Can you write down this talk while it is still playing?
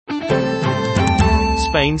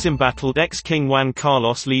Spain's embattled ex-king Juan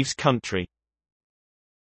Carlos leaves country.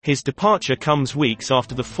 His departure comes weeks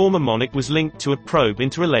after the former monarch was linked to a probe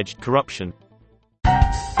into alleged corruption.